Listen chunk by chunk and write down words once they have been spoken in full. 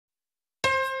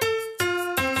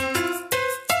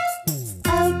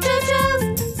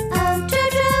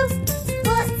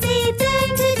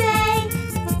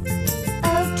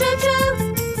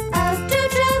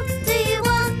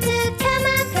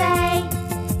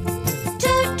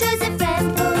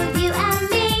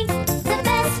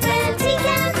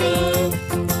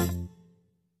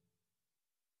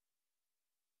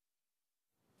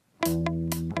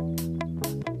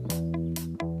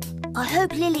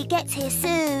gets here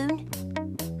soon.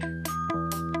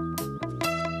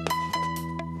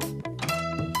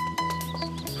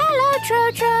 Hello,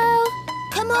 Trotro.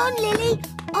 Come on, Lily.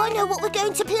 I know what we're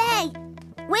going to play.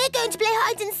 We're going to play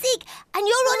hide and seek, and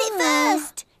you're on it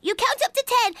first. You count up to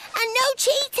 10, and no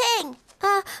cheating.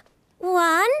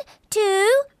 1,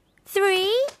 2,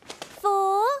 3,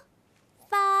 4,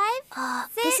 5,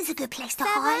 6, this is a good place to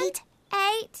 7, hide.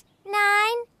 8, 9,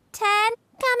 10.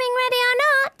 Coming ready or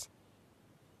not?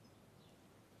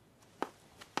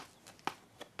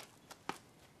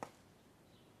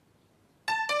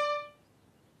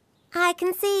 I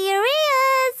can see your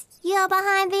ears. You're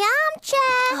behind the armchair.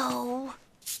 Oh.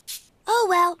 Oh,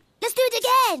 well, let's do it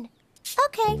again.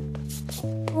 Okay.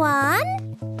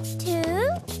 1,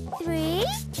 2, 3.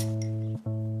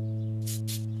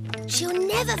 She'll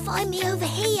never find me over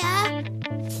here.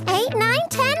 8, 9,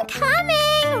 10,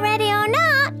 coming! Ready or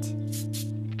not?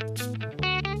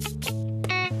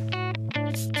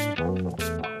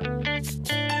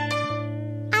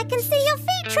 I can see your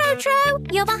feet,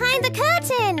 Trotro. You're behind the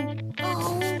curtain.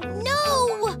 Oh, no!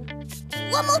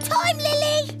 One more time,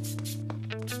 Lily.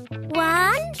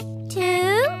 1,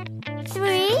 2,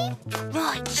 3.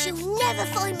 Right, she'll never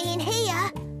find me in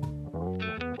here.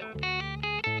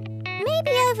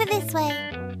 Maybe over this way.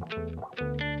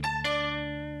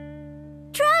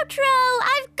 Trotro,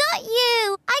 I've got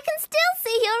you! I can still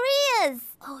see your ears!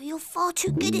 Oh, you're far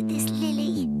too good at this,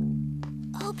 Lily.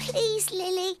 Oh, please,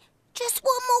 Lily. Just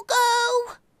one more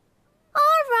go.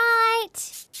 All right.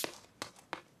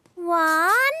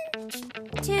 1,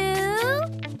 2,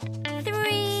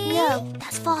 3. No,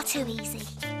 that's far too easy.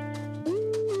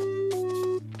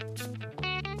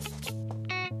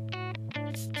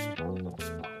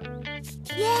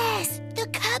 Yes, the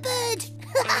cupboard.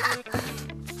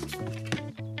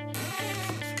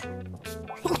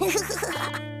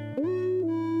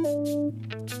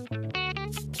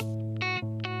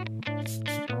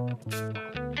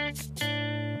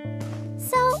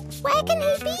 So, where can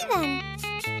he be then?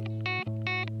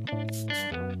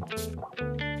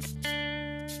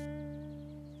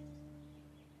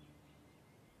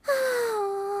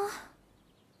 Oh.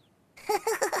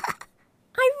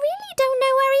 I really don't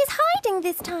know where he's hiding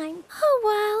this time. Oh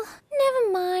well, never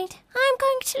mind. I'm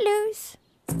going to lose.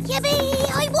 Yippee!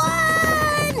 I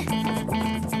won!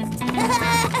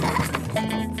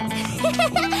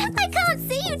 I can't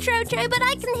see you, Trotro, but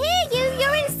I can hear you.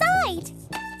 You're inside.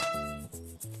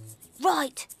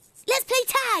 Right, let's play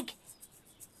tag.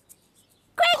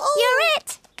 Great, Oh. you're it.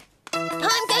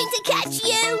 I'm going to catch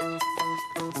you.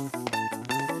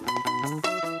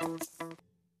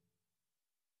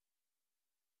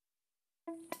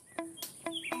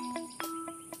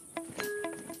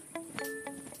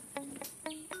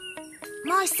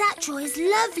 My satchel is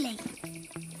lovely.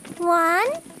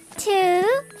 1, 2,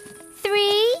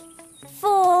 3,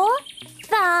 4,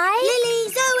 5. Lily,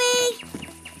 Zoe!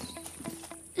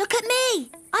 Look at me.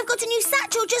 I've got a new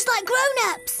satchel just like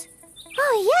grown-ups.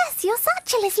 Oh, yes, your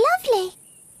satchel is lovely.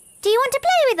 Do you want to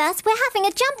play with us? We're having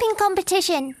a jumping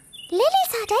competition.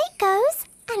 Lily's had 8 goes,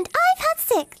 and I've had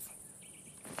 6.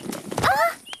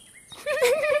 Ah!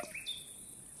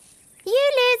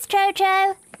 You lose,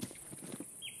 Trotro.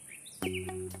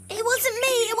 It wasn't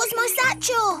me, it was my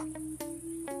satchel.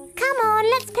 Come on,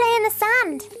 let's play in the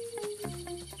sand.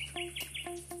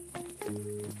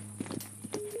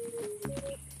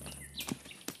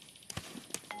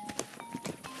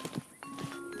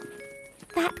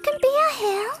 That can be a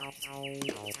hill.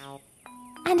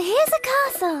 And here's a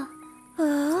castle.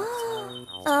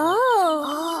 Oh.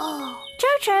 Oh.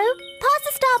 Trotro, pass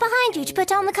the star behind you to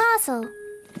put on the castle.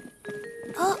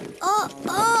 Oh.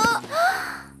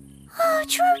 Oh,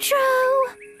 Trotro.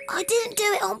 I didn't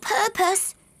do it on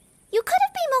purpose. You could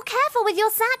have been more careful with your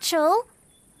satchel.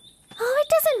 Oh, it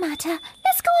doesn't matter.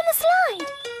 Let's go on the slide.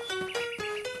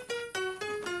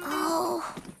 Oh.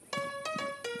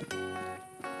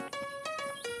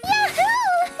 Yahoo!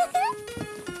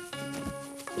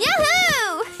 Yahoo!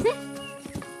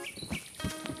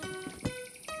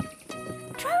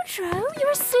 Trotro,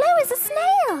 you're as slow as a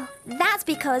snail. That's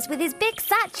because with his big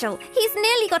satchel, he's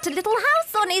nearly got a little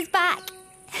house on his back.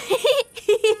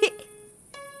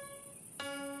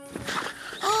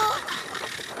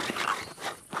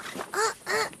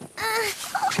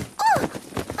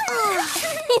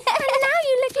 And now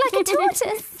you look like a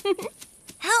tortoise.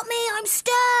 Help me, I'm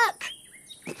stuck.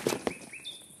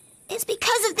 It's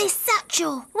because of this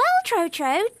satchel. Well,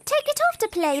 Trotro, take it off to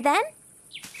play then.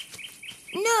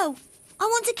 No, I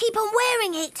want to keep on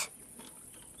wearing it.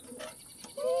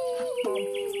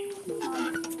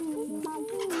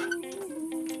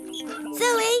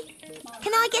 Zoe,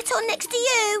 can I get on next to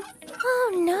you?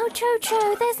 Oh, no,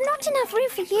 Trotro. There's not enough room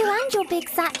for you and your big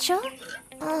satchel.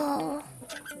 Oh.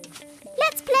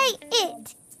 Let's play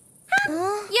it.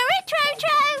 Huh? You're it,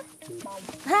 Trotro.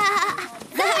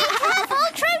 Very careful,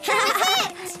 Trotro is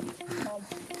it.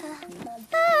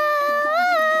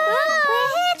 We're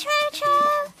here, Trotro.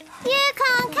 You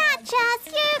can't catch us.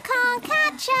 You can't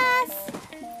catch us.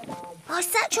 My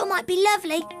satchel might be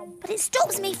lovely, but it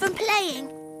stops me from playing.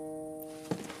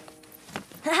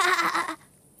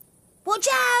 Watch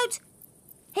out!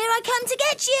 Here I come to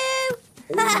get you!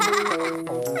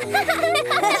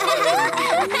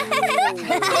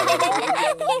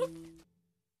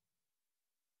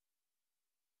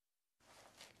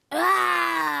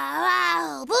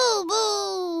 Wow, boo,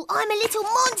 boo! I'm a little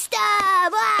monster!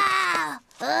 Wow!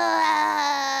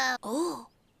 Oh.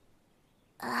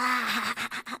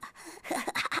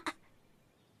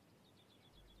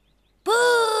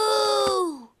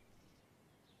 Boo!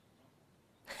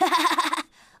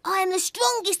 I am the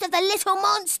strongest of the little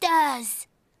monsters.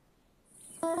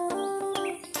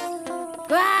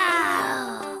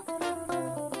 Wow!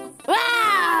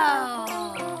 Wow!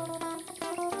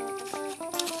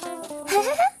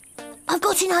 I've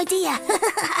got an idea.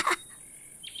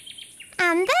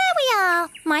 And there we are,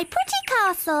 my pretty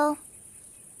castle.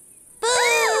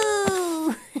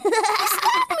 Boo!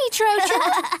 Stop me, Trotro.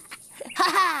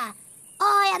 Ha!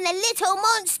 I am the little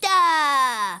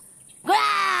monster.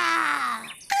 Grah!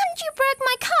 And you broke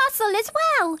my castle as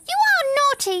well. You are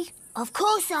naughty. Of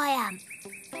course I am.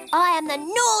 I am the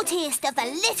naughtiest of the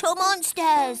little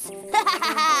monsters.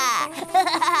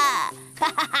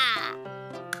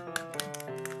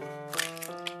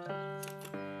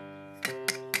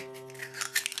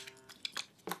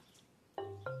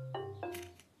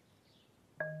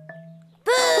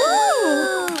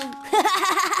 Boo!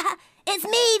 It's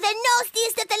me, the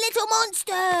nastiest of the little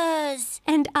monsters.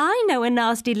 And I know a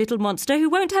nasty little monster who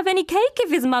won't have any cake if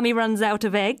his mummy runs out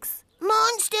of eggs.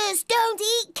 Monsters don't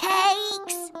eat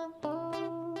cakes.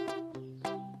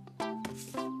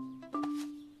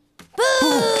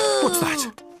 Boo! What's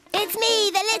that? It's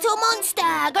me, the little monster.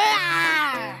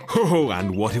 Grrr! Oh,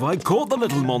 and what if I caught the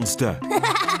little monster?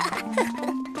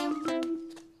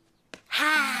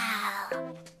 How?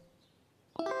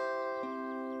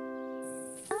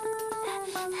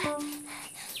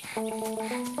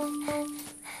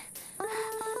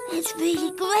 It's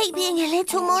really great being a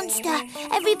little monster.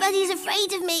 Everybody's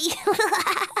afraid of me.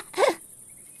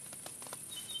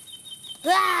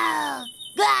 Growl!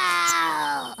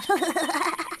 Growl!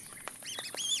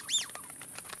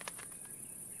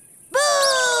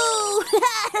 Boo!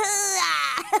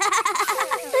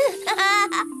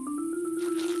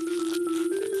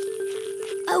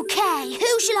 Okay,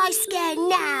 who shall I scare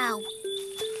now?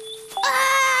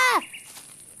 Ah!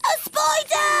 A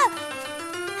spider!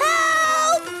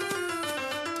 Help!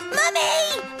 Mummy!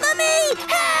 Mummy!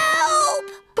 Help!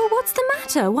 But what's the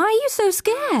matter? Why are you so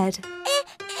scared?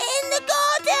 In the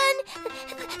garden!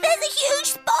 There's a huge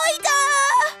spider!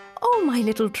 Oh, my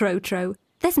little Trotro.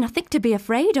 There's nothing to be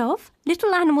afraid of.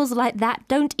 Little animals like that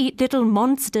don't eat little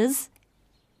monsters.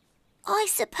 I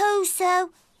suppose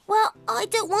so. Well, I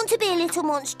don't want to be a little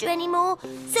monster anymore,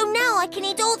 so now I can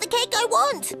eat all the cake I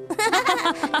want.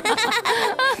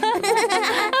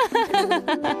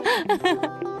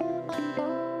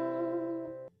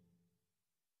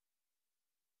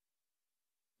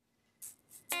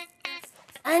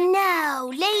 And now,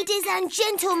 ladies and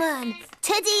gentlemen,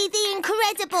 Teddy the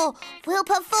Incredible will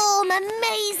perform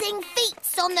amazing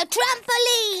feats on the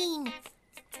trampoline.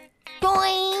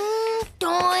 Doing,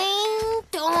 doing,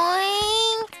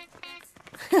 doing.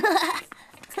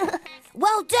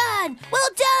 Well done! Well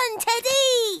done,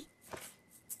 Teddy!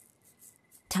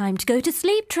 Time to go to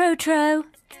sleep, Trotro.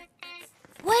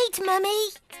 Wait,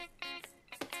 Mummy.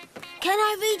 Can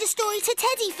I read a story to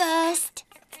Teddy first?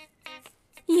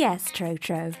 Yes,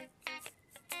 Trotro.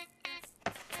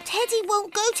 Teddy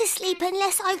won't go to sleep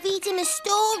unless I read him a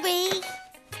story.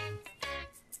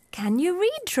 Can you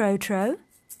read, Trotro?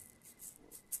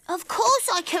 Of course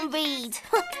I can read.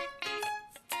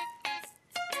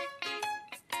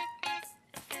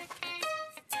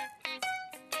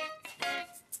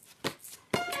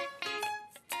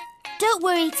 Don't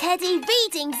worry, Teddy.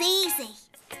 Reading's easy.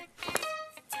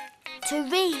 To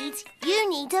read, you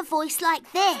need a voice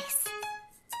like this.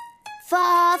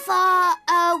 Far, far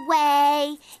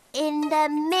away in the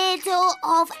middle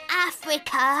of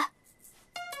Africa.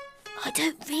 I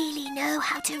don't really know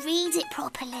how to read it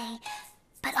properly,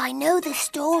 but I know the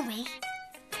story.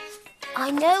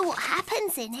 I know what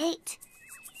happens in it.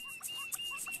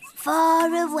 Far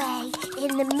away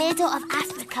in the middle of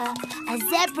Africa, a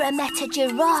zebra met a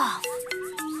giraffe.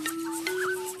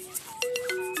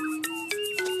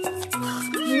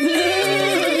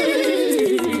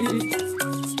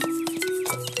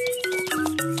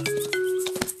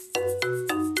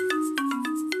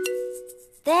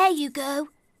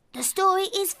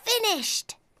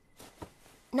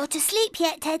 sleep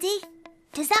yet, Teddy?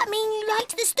 Does that mean you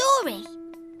liked the story?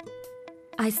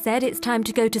 I said it's time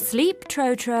to go to sleep,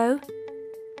 Trotro.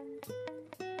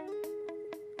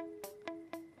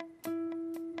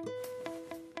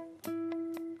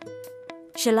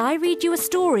 Shall I read you a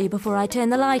story before I turn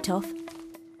the light off?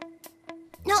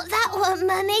 Not that one,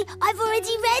 Mummy. I've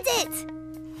already read it.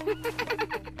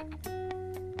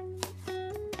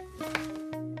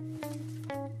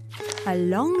 A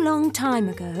long, long time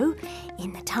ago,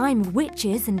 in the time of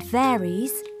witches and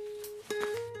fairies...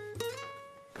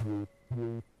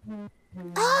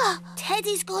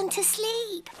 Teddy's gone to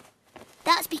sleep.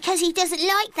 That's because he doesn't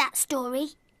like that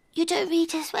story. You don't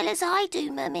read as well as I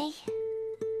do, Mummy.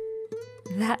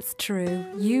 That's true.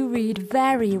 You read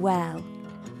very well.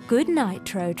 Good night,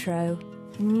 Trotro.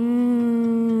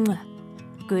 Mwah.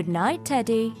 Good night,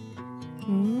 Teddy.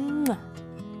 Mwah.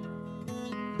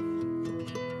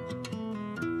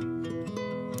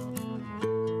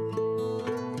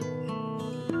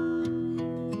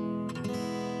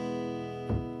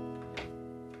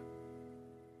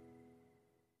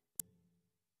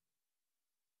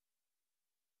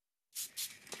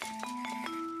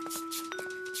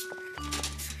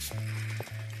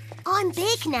 I'm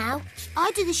big now.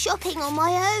 I do the shopping on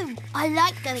my own. I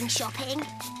like going shopping.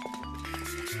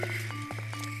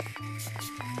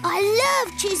 I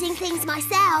love choosing things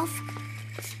myself.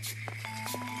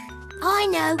 I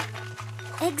know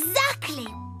exactly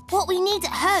what we need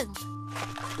at home.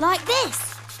 Like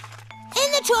this.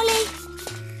 In the trolley.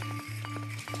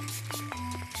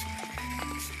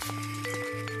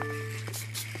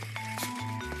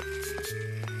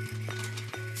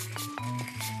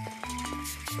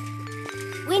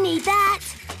 We need that.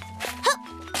 Hup.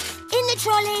 In the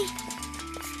trolley.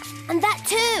 And that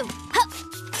too. Hup.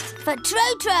 For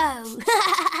Trotro.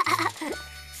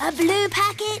 A blue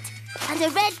packet and a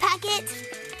red packet.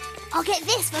 I'll get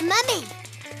this for Mummy.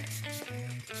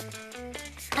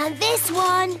 And this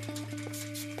one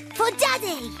for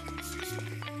Daddy.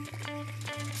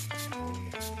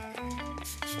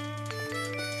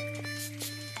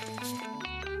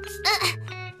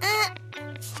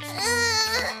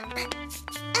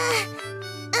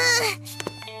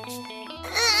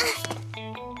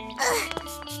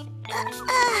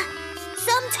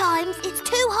 Sometimes it's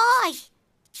too high.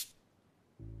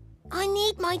 I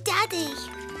need my daddy.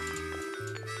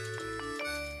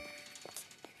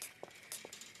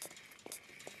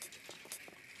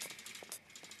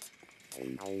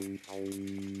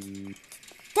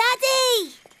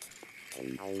 Daddy!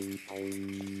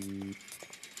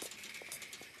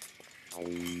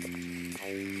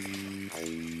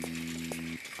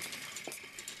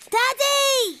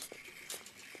 Daddy!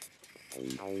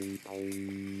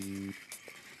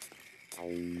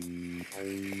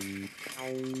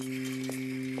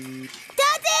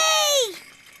 Daddy!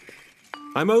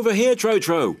 I'm over here,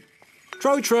 Trotro.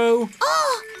 Trotro!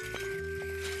 Oh!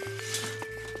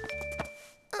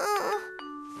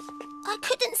 I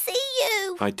couldn't see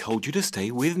you. I told you to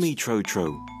stay with me,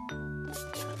 Trotro.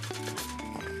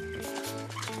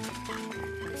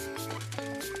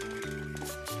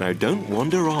 Now don't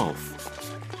wander off.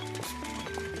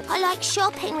 I like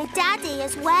shopping with Daddy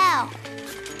as well.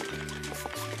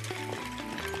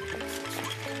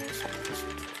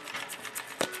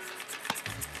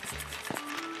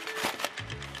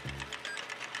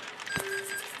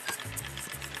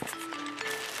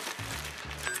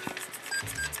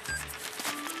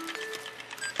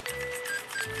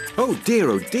 Oh,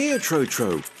 dear,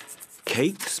 Trotro.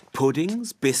 Cakes,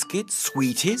 puddings, biscuits,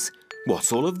 sweeties.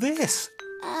 What's all of this?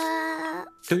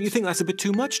 Don't you think that's a bit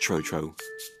too much, Trotro?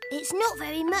 It's not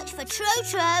very much for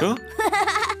Trotro.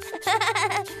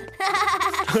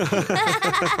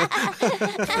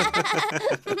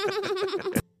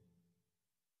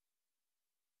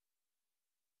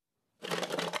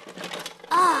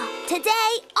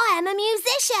 Today I am a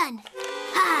musician.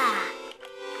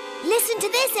 Listen to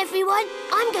this, everyone.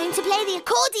 I'm going to play the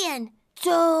accordion.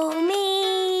 Do,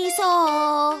 mi,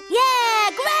 so. Yeah,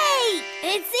 great!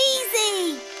 It's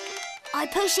easy. I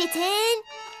push it in.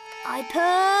 I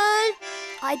pull.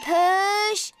 I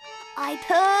push. I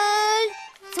pull.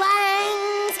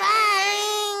 Swang,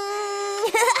 swang.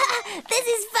 This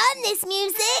is fun, this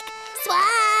music.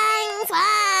 Swang,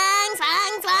 swang,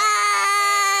 swang,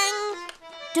 swang.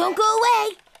 Don't go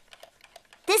away.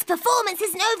 This performance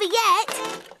isn't over yet.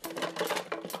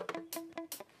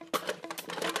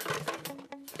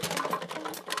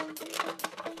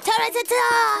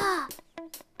 Ta-ra-ta-ta!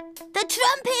 The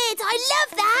trumpet! I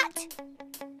love that!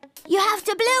 You have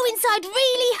to blow inside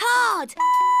really hard.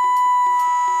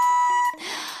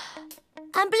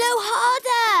 And blow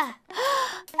harder.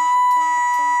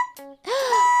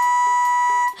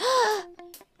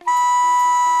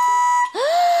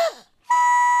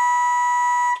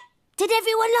 Did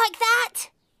everyone like that?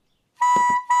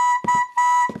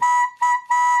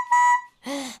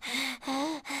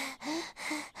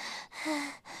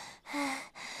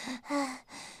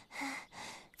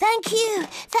 Thank you,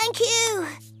 thank you.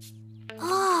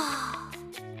 Oh,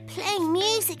 playing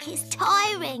music is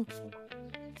tiring.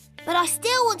 But I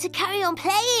still want to carry on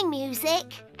playing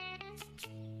music.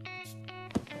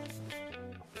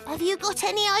 Have you got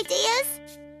any ideas?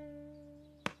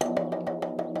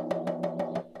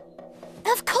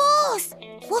 Of course!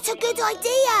 What a good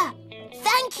idea!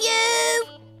 Thank you!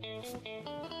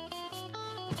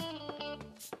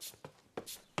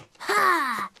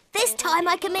 Ha! This time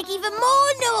I can make even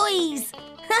more noise!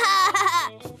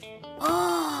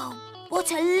 Oh,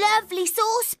 what a lovely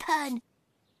saucepan!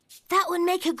 That would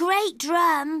make a great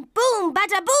drum. Boom,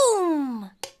 bada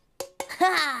boom!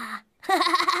 Ha!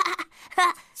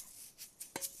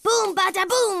 Boom, bada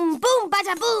boom, boom,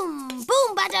 bada boom,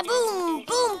 boom, bada boom,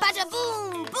 boom, bada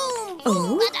boom, boom,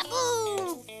 boom, bada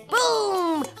boom,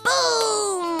 boom,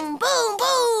 boom, boom,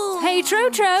 boom. Hey,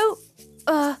 Trotro.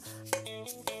 I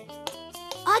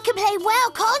can play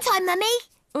well, can't I, Mummy?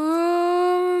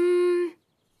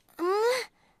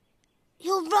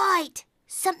 You're right.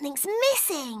 Something's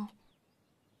missing.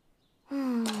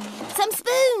 Some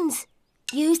spoons.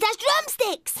 Used as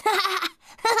drumsticks.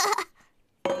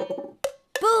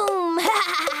 Boom!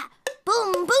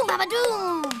 Boom, boom, baba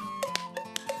doom!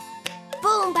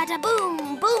 Boom, bada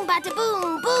boom, boom, bada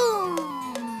boom, boom!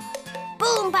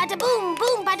 Boom, bada boom,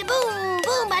 boom, bada boom,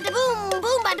 boom, bada boom,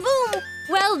 boom, bada boom!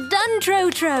 Well done,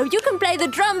 Trotro. You can play the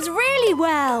drums really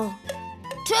well.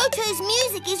 Trotro's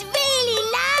music is really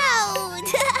loud!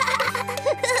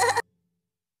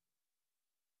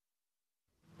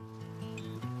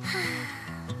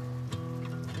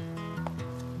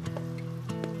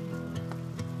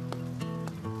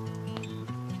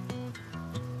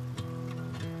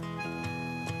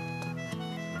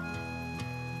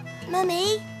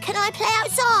 Mummy, can I play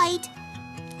outside?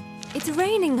 It's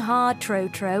raining hard,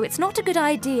 Trotro. It's not a good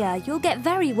idea. You'll get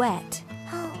very wet.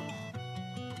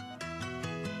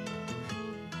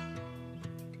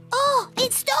 Oh,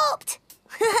 it stopped!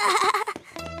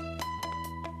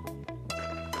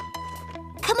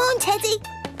 Come on, Teddy.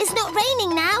 It's not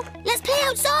raining now. Let's play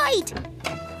outside.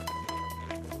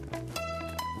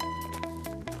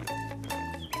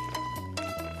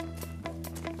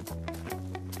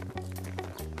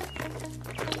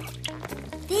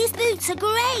 These boots are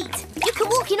great. You can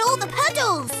walk in all the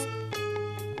puddles.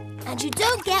 And you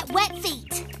don't get wet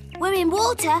feet. We're in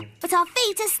water, but our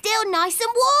feet are still nice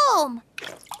and warm.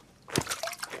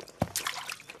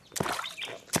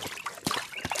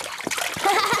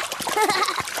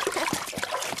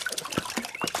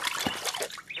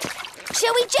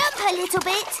 Shall we jump a little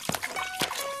bit?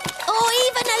 Or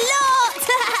even a lot?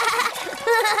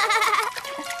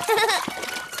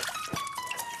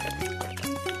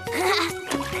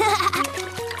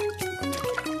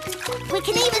 We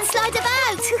can even slide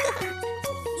about.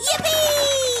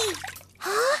 Yippee!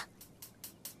 Huh?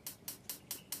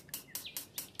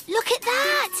 Look at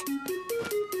that!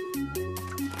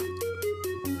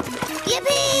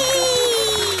 Yippee!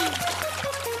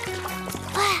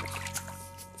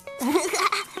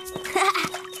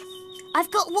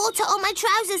 I've got water on my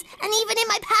trousers and even in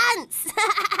my pants.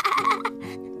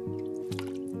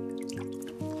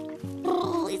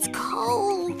 Oh, it's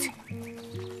cold.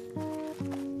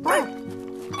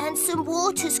 And some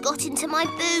water's got into my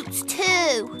boots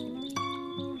too.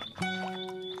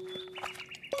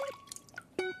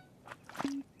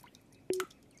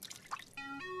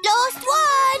 Last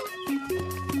one!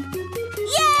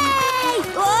 Yay!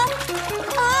 Oh!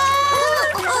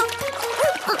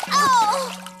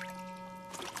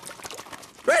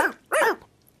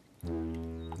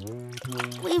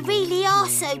 We really are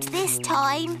soaked this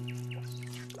time.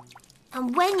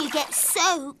 And when you get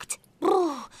soaked,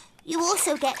 you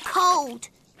also get cold.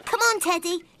 Come on,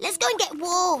 Teddy. Let's go and get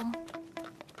warm.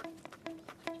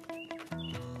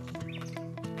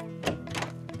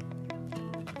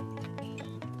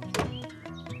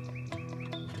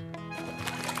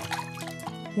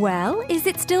 Well, is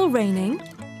it still raining?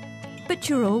 But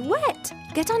you're all wet.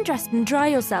 Get undressed and dry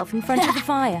yourself in front of the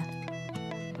fire.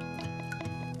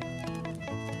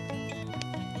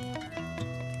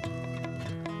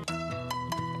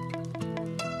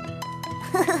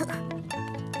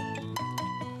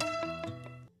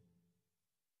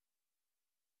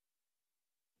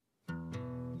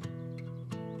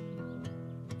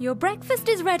 Your breakfast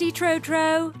is ready,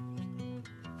 Trotro.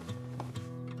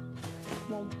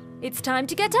 It's time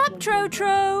to get up,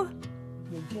 Trotro.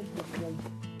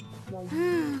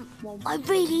 I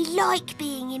really like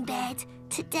being in bed.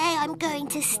 Today I'm going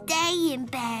to stay in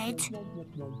bed.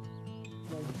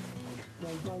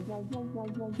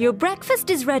 Your breakfast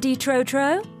is ready,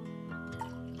 Trotro.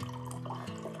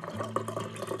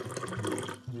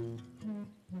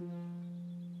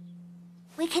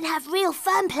 We can have real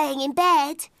fun playing in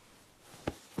bed.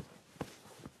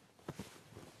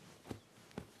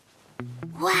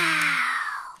 Wow!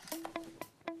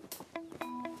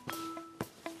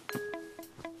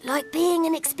 Like being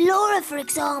an explorer, for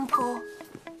example.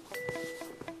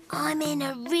 I'm in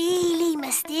a really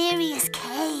mysterious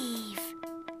cave.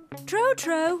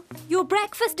 Trotro, your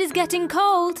breakfast is getting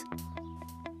cold.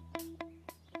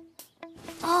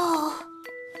 Oh.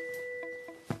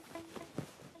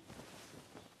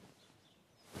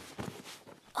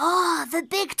 Ah, the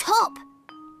big top.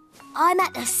 I'm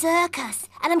at the circus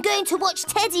and I'm going to watch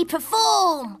Teddy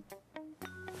perform.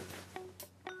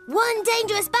 1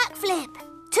 dangerous backflip.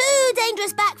 2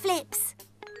 dangerous backflips.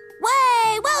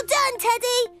 Way! Well done,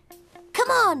 Teddy. Come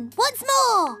on, once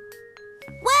more.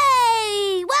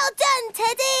 Way! Well done,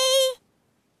 Teddy.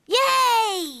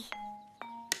 Yay!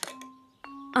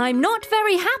 I'm not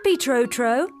very happy,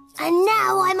 Trotro. And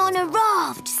now I'm on a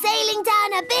raft sailing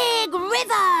down a big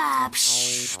river.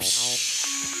 Psh,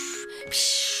 psh,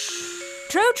 psh.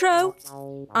 Trotro,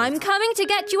 I'm coming to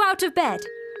get you out of bed.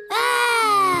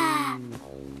 Ah!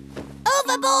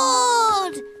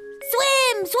 Overboard!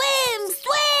 Swim, swim,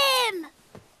 swim!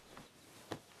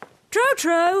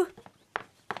 Trotro!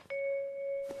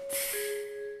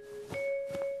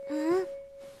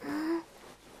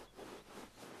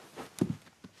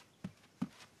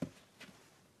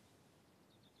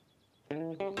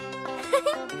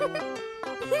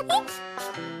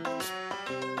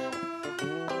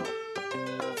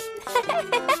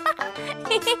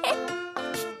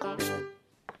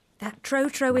 That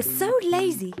Trotro is so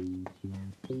lazy.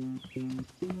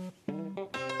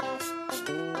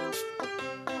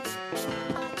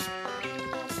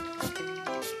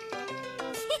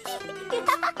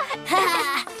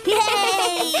 Yay!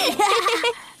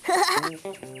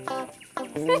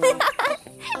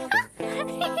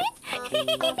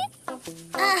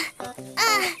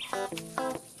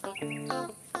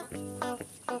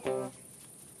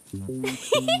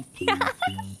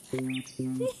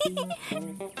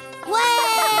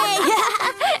 Way!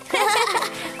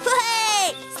 Way!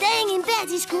 Staying in bed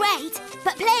is great,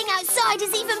 but playing outside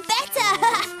is even better.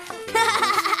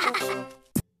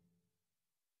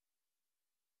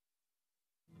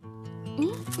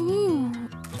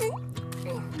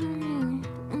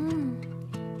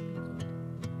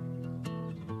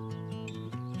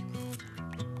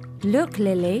 Look,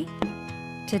 Lily.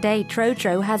 Today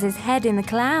Trotro has his head in the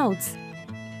clouds.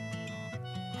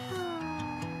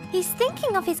 He's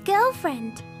thinking of his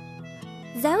girlfriend.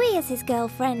 Zoe is his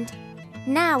girlfriend.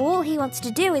 Now all he wants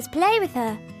to do is play with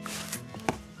her.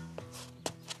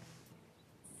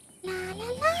 La la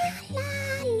la la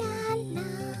la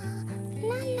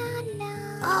la la la.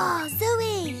 Oh,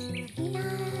 Zoe! La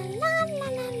la la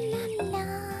la la la.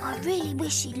 I really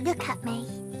wish she'd look at me.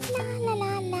 La la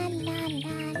la la la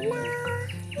la la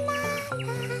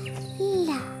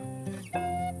la.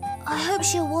 I hope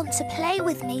she'll want to play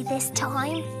with me this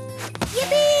time.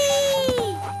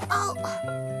 Yippee! Oh.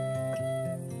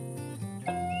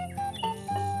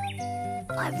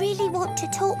 I really want to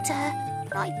talk to her,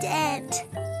 but I daren't.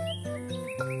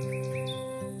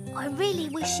 I really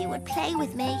wish she would play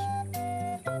with me.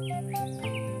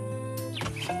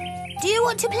 Do you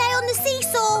want to play on the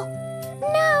seesaw?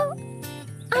 No,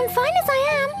 I'm fine as I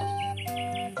am.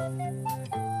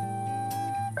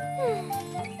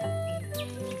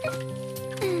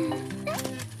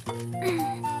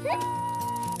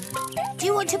 Do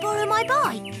you want to borrow my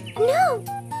bike? No,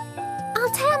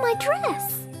 I'll tear my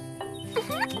dress.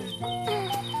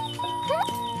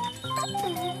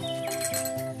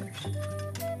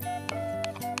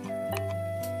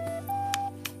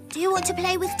 Do you want to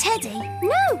play with Teddy?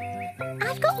 No,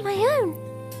 I've got my own.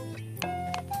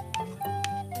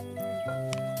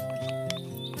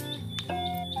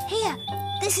 Here,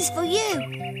 this is for you.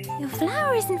 Your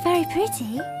flower isn't very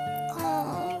pretty.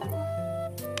 Oh.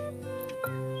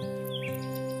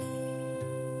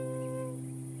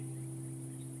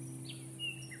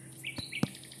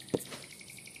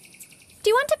 Do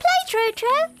you want to play,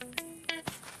 Trotro?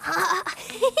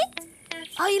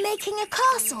 Are you making a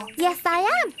castle? Yes, I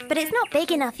am, but it's not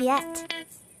big enough yet.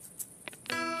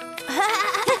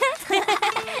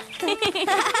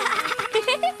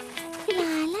 La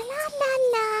la la la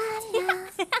la la.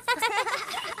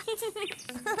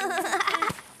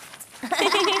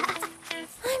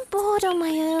 I'm bored on my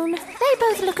own. They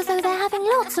both both look as though they're having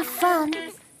lots of fun.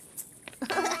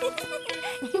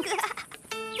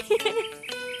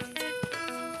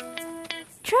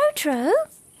 Trotro,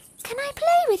 can I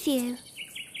play with you?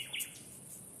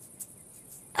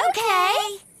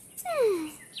 Okay.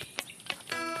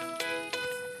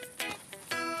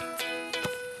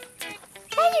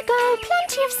 There you go,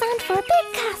 plenty of sand for a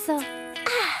big castle.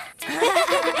 What's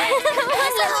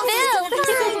that Phil?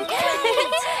 It's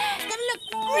going to look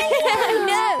brilliant. Oh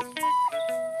no!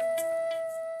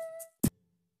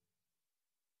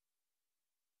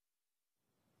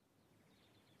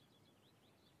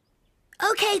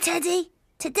 Okay, Teddy.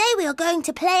 Today we are going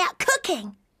to play at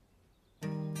cooking.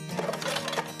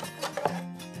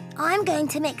 I'm going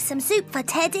to make some soup for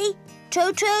Teddy,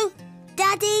 Trotro,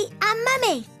 Daddy and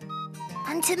Mummy.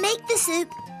 And to make the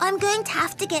soup, I'm going to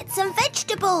have to get some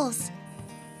vegetables.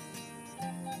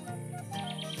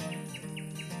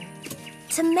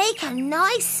 To make a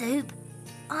nice soup,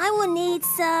 I will need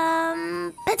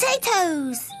some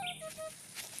potatoes.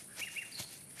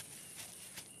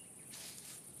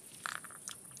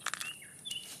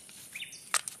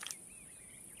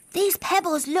 These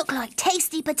pebbles look like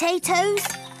tasty potatoes.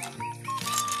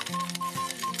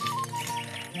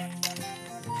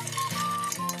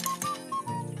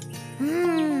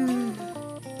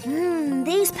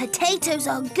 These potatoes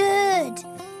are good.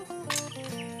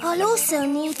 I'll also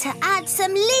need to add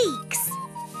some leeks.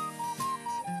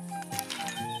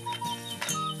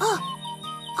 Oh,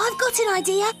 I've got an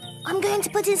idea. I'm going to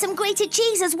put in some grated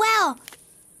cheese as well.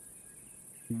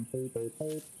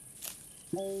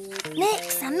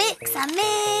 Mix and mix and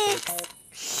mix.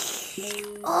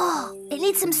 Oh, it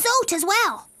needs some salt as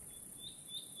well.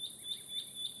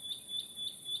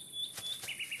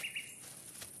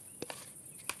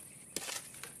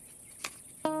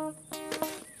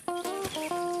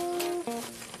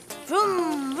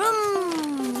 Vroom,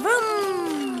 vroom,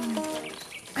 vroom.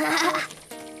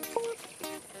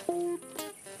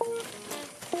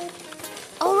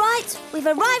 All right, we've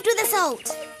arrived with the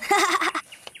salt.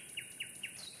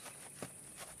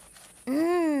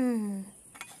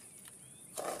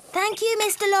 Thank you,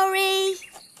 Mr. Lorry.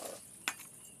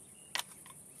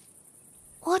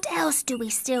 What else do we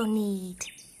still need?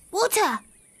 Water.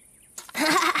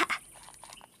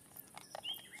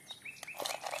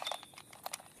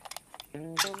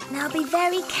 Now be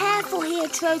very careful here,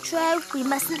 Trotro. We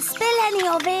mustn't spill any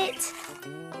of it.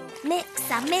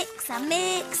 Mix and mix and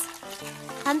mix.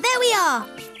 And there we are,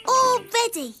 all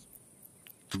ready.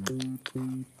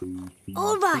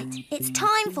 All right, it's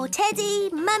time for Teddy,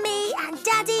 Mummy and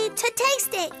Daddy to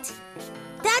taste it.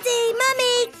 Daddy,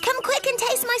 Mummy, come quick and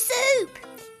taste my soup.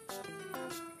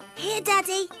 Here,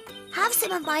 Daddy, have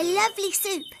some of my lovely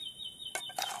soup.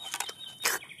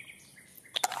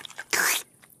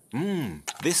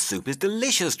 This soup is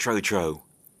delicious, Trotro.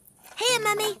 Here,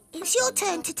 Mummy, it's your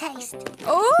turn to taste.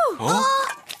 Oh!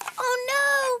 Oh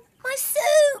no, my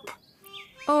soup.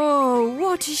 Oh,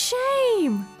 what a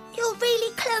shame! You're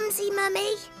really clumsy,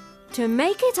 Mummy. To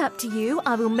make it up to you,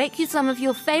 I will make you some of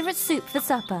your favourite soup for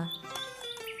supper.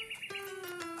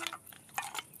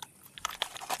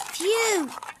 Phew.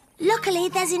 Luckily,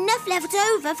 there's enough left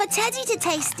over for Teddy to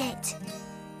taste it.